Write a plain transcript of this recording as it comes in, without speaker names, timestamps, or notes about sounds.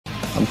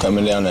I'm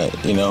coming down to,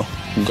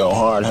 go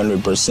hard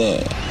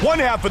 100%. One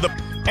half of the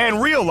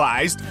and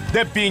realized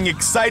that being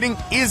exciting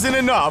isn't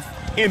enough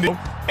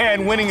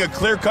and winning a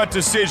clear-cut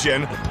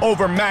decision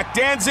over Mac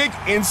Danzig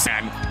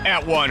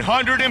at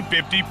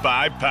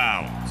 155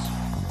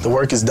 pounds. The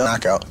work is done.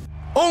 Knockout.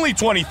 Only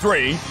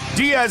 23,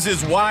 Diaz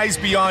is wise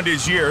beyond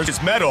his years. His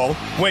medal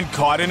when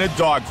caught in a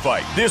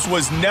dogfight. This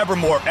was never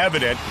more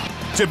evident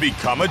to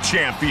become a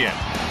champion.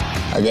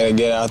 I gotta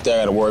get out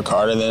there. I gotta work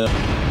harder than him.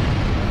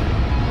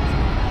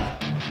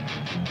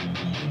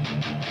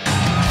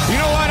 You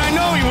know what? I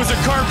know he was a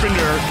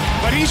carpenter,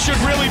 but he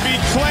should really be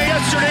clay.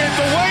 Yesterday at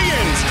the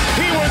weigh-ins,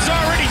 he was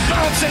already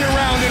bouncing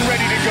around and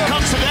ready to go.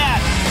 Comes to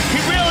that,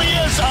 he really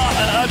is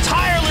a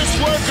tireless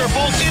worker,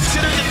 both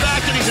considering the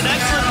fact that he's an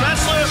excellent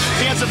wrestler.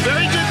 He has a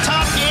very good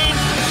top game.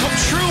 What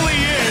truly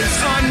is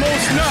on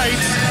most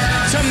nights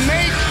to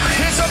make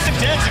his up to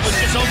Danzig was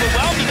just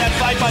overwhelmed in that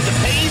fight by the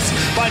pace,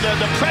 by the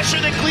pressure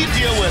that Guida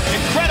deal with.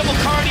 Incredible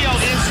cardio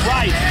is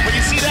right, but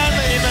you see that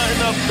in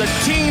the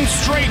team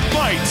straight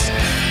fights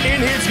in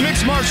his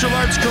mixed martial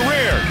arts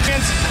career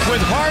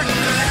with heart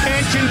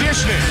and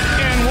conditioning,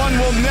 and one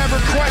will never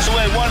question.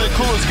 One of the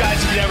coolest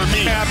guys you could ever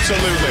meet.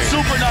 Absolutely.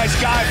 Super nice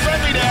guy,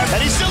 friendly to everyone.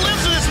 And he still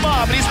lives with his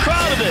mom, and he's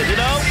proud of it,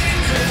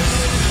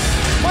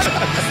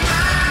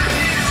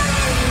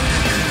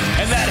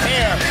 And that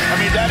hair, I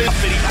mean, I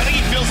think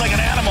he feels like an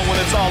animal when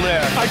it's all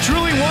there. I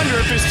truly wonder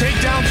if his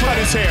takedown cut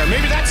his hair.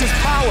 Maybe that's his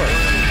power.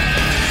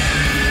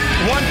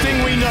 One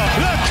thing we know,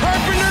 the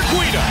Carpenter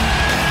Guida.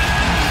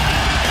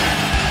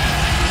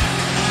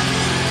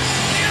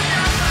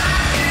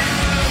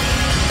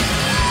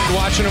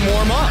 Watching him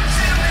warm up.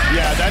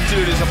 Yeah, that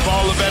dude is a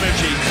ball of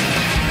energy.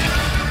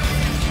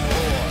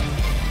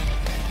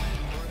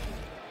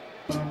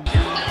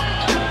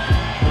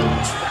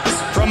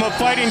 From a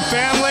fighting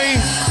family,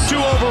 2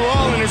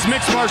 overall in his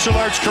mixed martial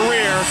arts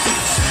career,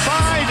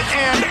 5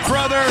 and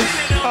brother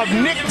of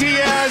Nick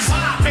Diaz.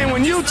 And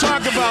when you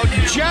talk about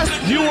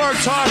you are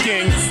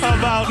talking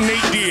about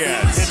Nate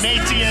Diaz. And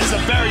Nate Diaz, a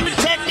very good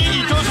technique.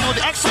 He goes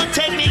with excellent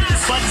technique,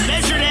 but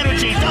measured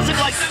energy. Doesn't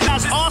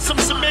has awesome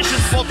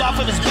submissions both off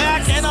of his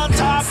back and on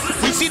top.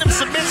 We've seen him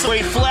submit so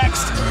he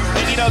flexed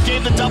and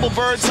gave the double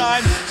bird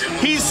sign.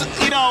 He's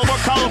more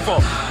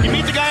colorful. You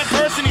meet the guy in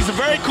person, he's a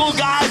very cool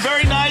guy,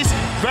 very nice.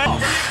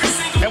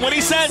 And when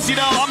he says,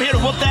 I'm here to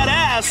whoop that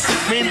ass,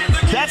 I mean,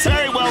 that's a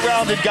very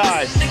well-rounded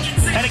guy.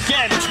 And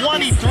again,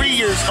 23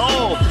 years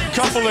old.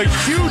 Couple of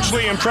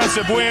hugely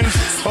impressive wins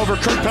over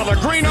Kurt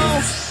Pellegrino.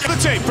 The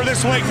tape for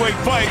this lightweight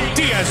fight,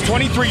 Diaz,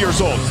 23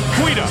 years old.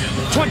 Guida,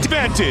 20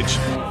 advantage.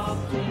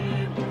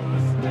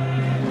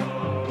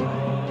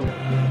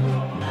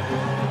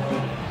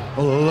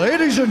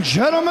 Ladies and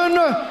gentlemen,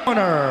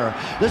 winner.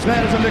 This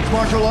man is a mixed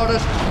martial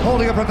artist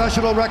holding a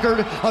professional record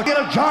of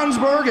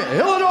Johnsburg,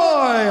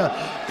 Illinois,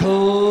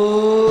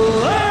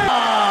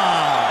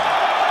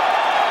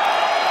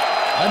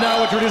 And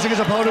now introducing his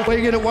opponent,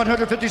 weighing in at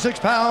 156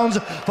 pounds,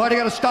 fighting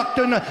out of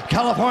Stockton,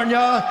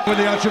 California. When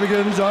the action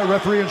begins, our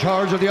referee in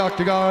charge of the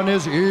octagon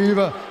is Eve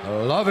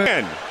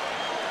Lovin.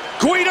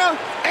 Guida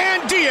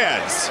and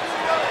Diaz.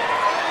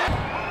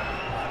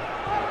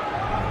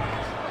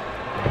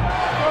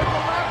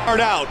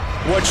 Out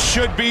what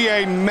should be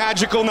a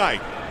magical night.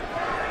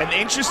 And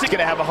interesting, going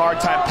to have a hard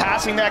time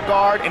passing that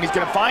guard, and he's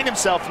going to find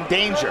himself in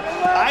danger.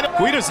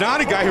 Guida's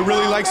not a guy who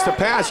really likes to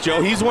pass,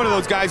 Joe. He's one of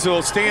those guys who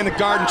will stay in the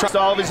guard and try.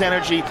 All of his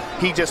energy,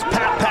 he just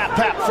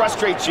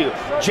frustrates you,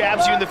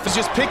 jabs you in the face.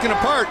 He's just picking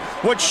apart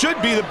what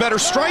should be the better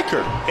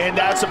striker. And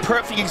that's a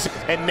perfect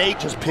example. And Nate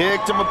just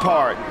picked him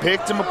apart. Nick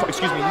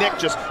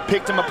just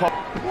picked him apart.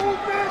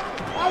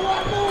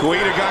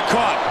 Guida got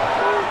caught.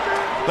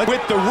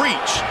 With the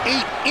reach,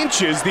 8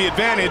 inches the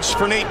advantage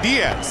for Nate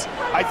Diaz.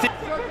 I think,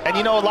 and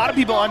a lot of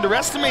people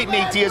underestimate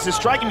Nate Diaz's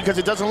striking because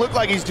it doesn't look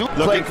like he's doing.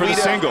 Looking for the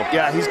single.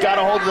 Yeah, he's got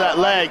a hold of that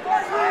leg.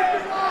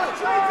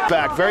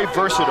 Back, very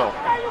versatile.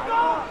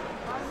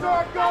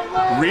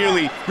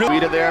 Really.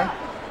 Guida there.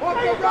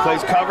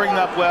 Clay's covering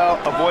up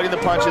well, avoiding the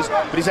punches,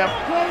 but he's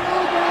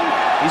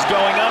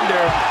going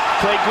under.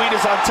 Clay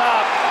Guida's on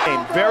top.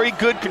 And very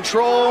good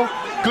control,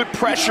 good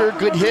pressure,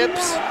 good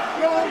hips.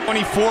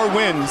 24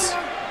 wins.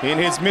 In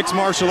his mixed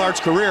martial arts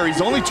career, he's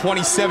only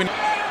 27.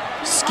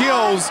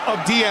 Skills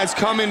of Diaz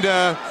come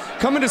into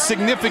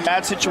significant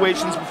bad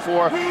situations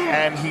before,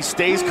 and he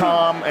stays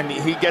calm and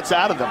he gets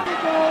out of them.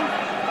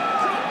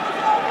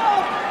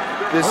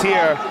 This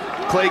here,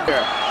 Clay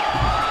there.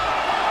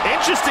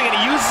 Interesting, and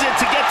he uses it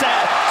to get to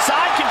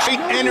side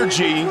control.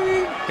 Energy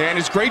and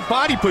his great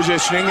body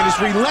positioning and his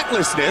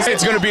relentlessness.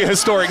 It's going to be a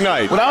historic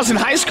night. When I was in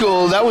high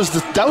school, that was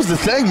the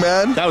thing,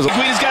 man. Guida's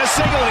got a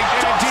single, and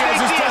Diaz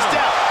is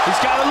down.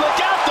 He's got to look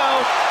out,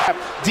 though.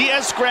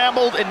 Diaz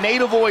scrambled, and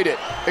Nate avoided.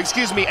 And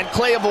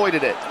Clay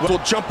avoided it. Will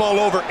jump all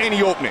over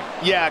any opening.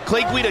 Yeah,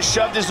 Clay Guida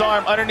shoved his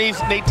arm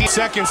underneath Nate Diaz.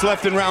 Seconds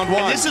left in round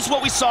 1. And this is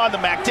what we saw in the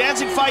Mac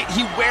Danzig fight.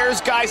 He wears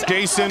guys.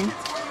 Jason,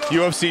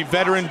 UFC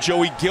veteran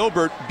Joey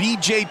Gilbert,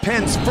 BJ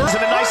Pence first.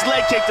 And a nice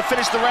leg kick to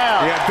finish the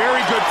round. Yeah,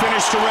 very good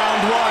finish to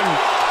round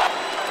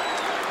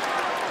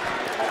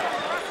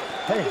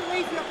 1. Hey.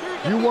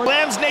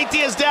 Lands Nate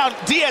Diaz down.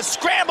 Diaz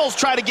scrambles,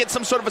 try to get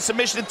some sort of a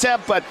submission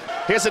attempt, but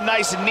here's a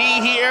nice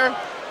knee here.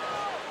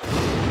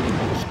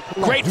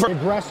 Great for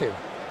aggressive.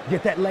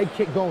 Get that leg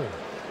kick going.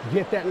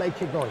 Get that leg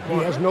kick going. He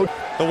has no.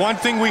 The one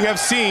thing we have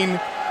seen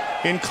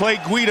in Clay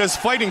Guida's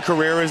fighting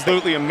career is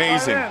absolutely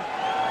amazing.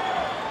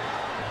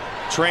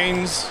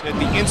 Trains at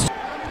the instant.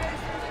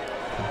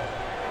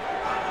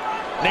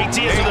 Nate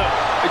Diaz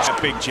with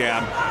a big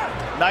jab.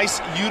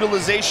 Nice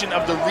utilization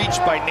of the reach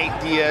by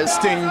Nate Diaz.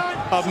 Sting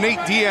of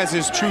Nate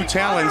Diaz's true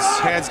talents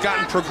has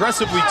gotten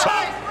progressively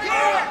tough.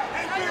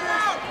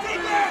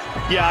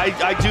 Yeah,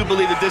 I do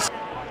believe that this.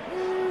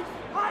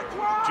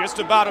 Just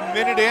about a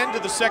minute into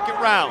the second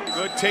round.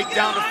 Good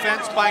takedown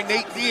defense by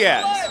Nate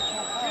Diaz.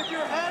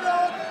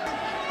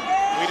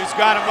 Guida's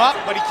got him up,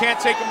 but he can't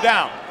take him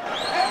down.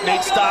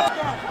 Nate stopped,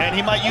 and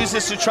he might use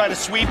this to try to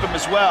sweep him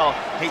as well.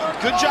 Hey,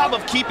 good job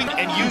of keeping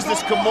and use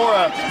this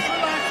Kimura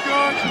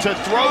to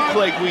throw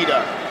Clay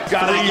Guida.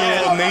 Got it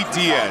again. Nate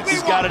Diaz.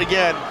 He's got it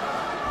again.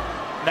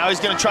 Now he's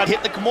going to try to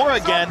hit the Kimura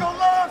again.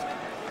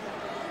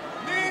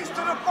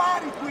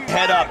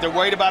 Head up. They're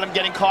worried about him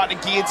getting caught in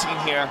a guillotine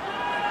here.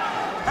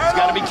 He's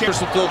got to be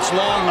careful.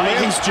 Long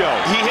wins, Joe.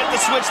 He hit the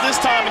switch this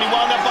time, and he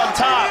wound up on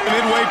top.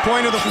 Midway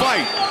point of the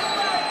fight.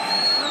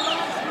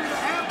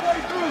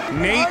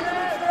 Nate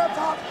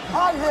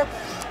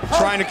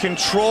trying to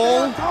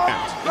control.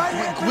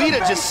 Guida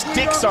just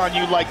sticks on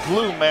you like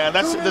glue, man.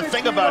 That's the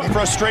thing about him.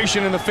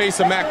 Frustration in the face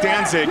of Mac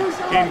Danzig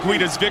in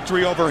Guida's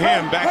victory over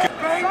him back in.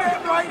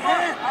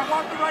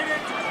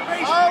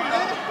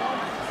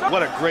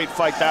 What a great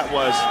fight that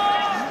was.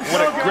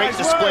 What a great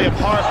display of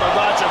heart by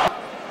Roger.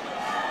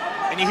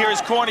 And you hear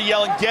his corner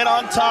yelling, get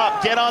on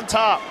top, get on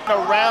top.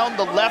 Around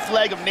the left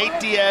leg of Nate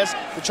Diaz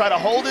to try to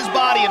hold his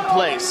body in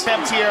place.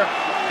 Attempt here.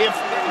 If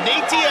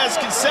Nate Diaz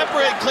can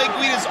separate Clay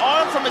Guida's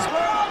arm from his...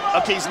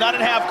 Okay, he's not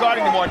in half guard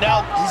anymore.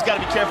 Now he's got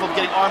to be careful of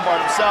getting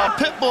armbarred himself.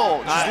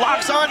 Pitbull just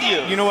locks on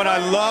you. You know what? I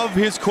love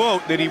his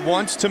quote that he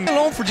wants to...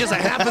 alone for just a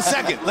half a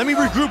second. Let me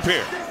regroup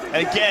here.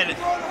 And again,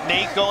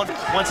 Nate going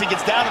once he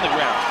gets down on the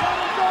ground.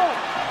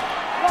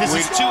 This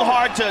is too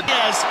hard to...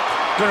 Yes.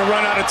 Going to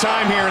run out of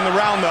time here in the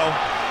round, though.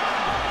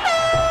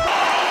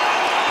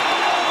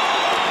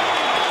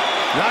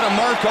 Not a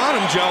mark on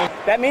him, Joe.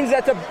 That means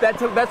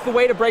that's the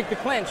way to break the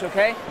clinch,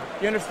 okay?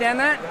 You understand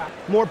that?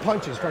 More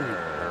punches from you.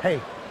 Hey,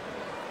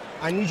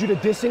 I need you to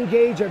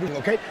disengage everything,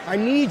 okay? I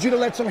need you to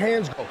let some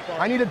hands go.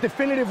 I need a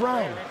definitive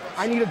round.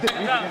 I need a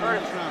definitive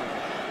round.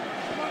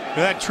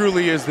 That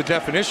truly is the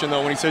definition,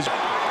 though, when he says...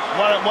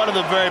 One of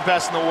the very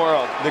best in the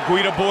world. The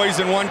Guida boys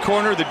in one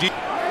corner, the...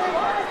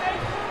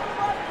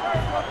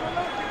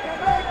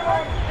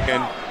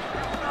 And...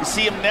 You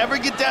see him never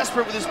get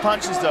desperate with his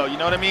punches, though. You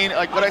know what I mean?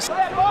 Like what I said.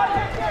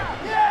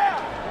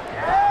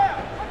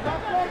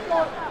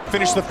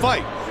 Finish the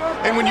fight.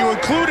 And when you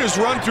include his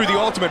run through the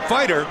Ultimate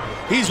Fighter,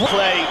 he's...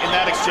 Clay in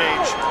that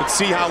exchange. Let's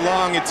see how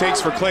long it takes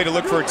for Clay to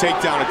look for a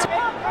takedown.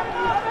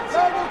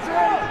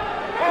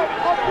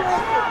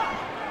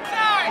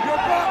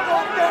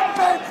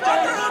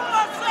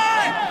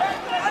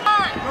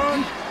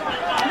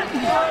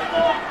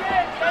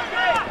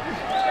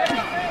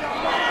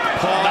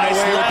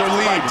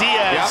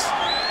 Diaz.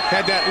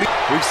 Had that lead.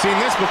 We've seen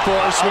this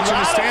before, switching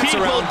the stance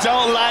around. A lot of people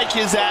don't like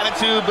his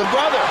attitude, but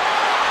brother,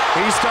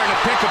 he's starting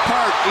to pick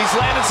apart. He's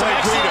landed some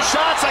excellent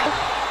shots.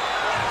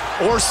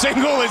 Or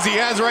single as he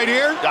has right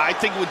here. I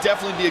think it would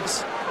definitely be...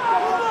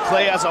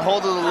 Clay has a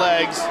hold of the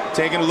legs.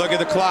 Taking a look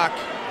at the clock.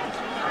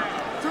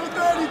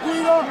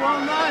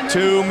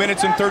 2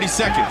 minutes and 30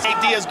 seconds. Nate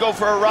Diaz go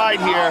for a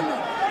ride here.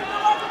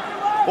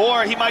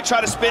 Or he might try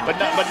to spin, but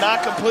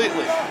not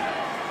completely.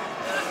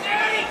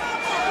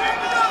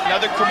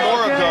 Another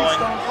Kimura going.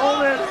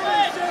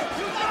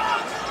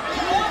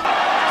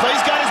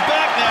 Clay's got his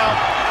back now.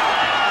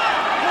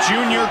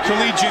 Junior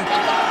collegiate.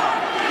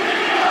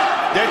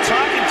 They're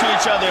talking to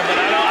each other, but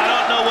I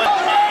don't know what.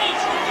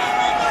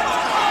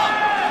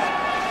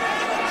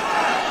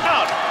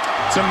 Out.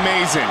 It's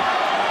amazing.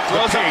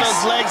 Throws up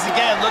those legs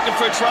again, looking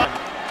for a try.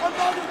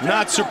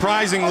 Not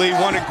surprisingly,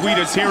 one of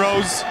Guida's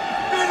heroes.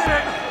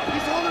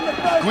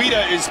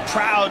 Guida is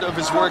proud of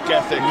his work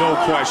ethic. No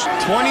question.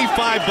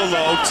 25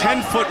 below,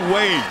 10-foot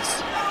waves.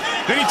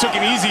 Then he took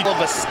an easy... Of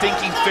a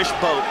stinking fish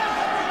boat.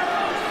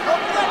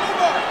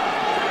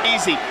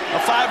 Easy. A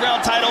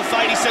 5-round title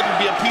fight, he said, would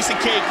be a piece of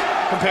cake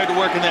compared to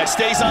working that.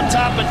 Stays on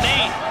top of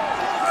Nate.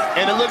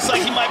 And it looks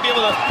like he might be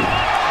able to...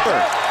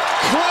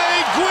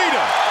 Clay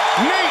Guida,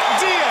 Nate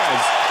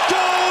Diaz,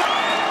 gold!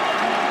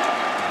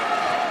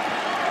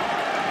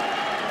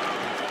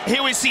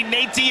 Here we see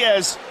Nate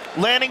Diaz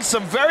landing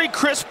some very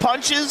crisp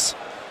punches.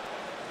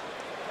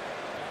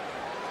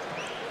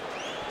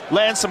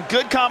 Lands some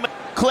good comment.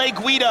 Clay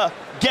Guida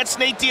gets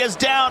Nate Diaz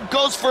down,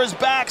 goes for his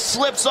back,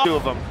 slips off. Two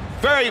of them.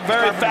 Very,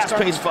 very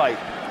fast-paced fight.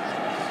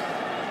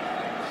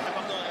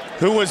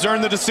 Who has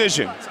earned the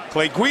decision?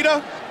 Clay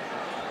Guida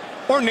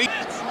or Nate?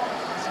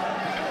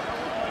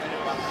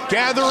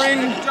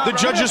 Gathering the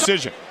judge's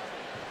decision.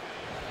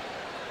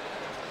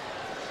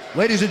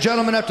 Ladies and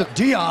gentlemen, after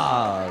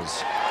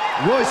Diaz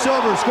Roy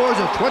Silver scores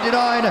a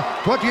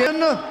 29-20.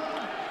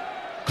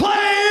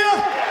 Clay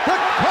the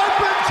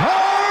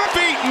Carpenter!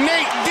 Beat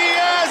Nate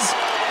Diaz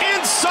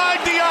inside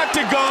the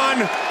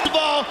octagon. First of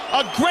all,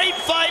 a great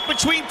fight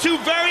between two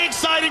very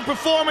exciting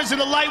performers in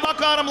the light.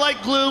 Walk on them like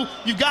glue.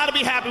 You've got to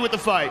be happy with the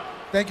fight.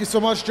 Thank you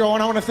so much, Joe,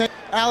 and I want to thank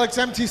Alex,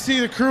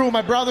 MTC, the crew,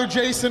 my brother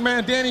Jason,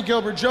 man, Danny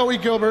Gilbert, Joey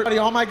Gilbert,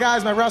 all my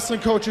guys, my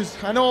wrestling coaches.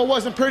 I know it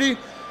wasn't pretty.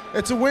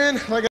 It's a win.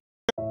 Like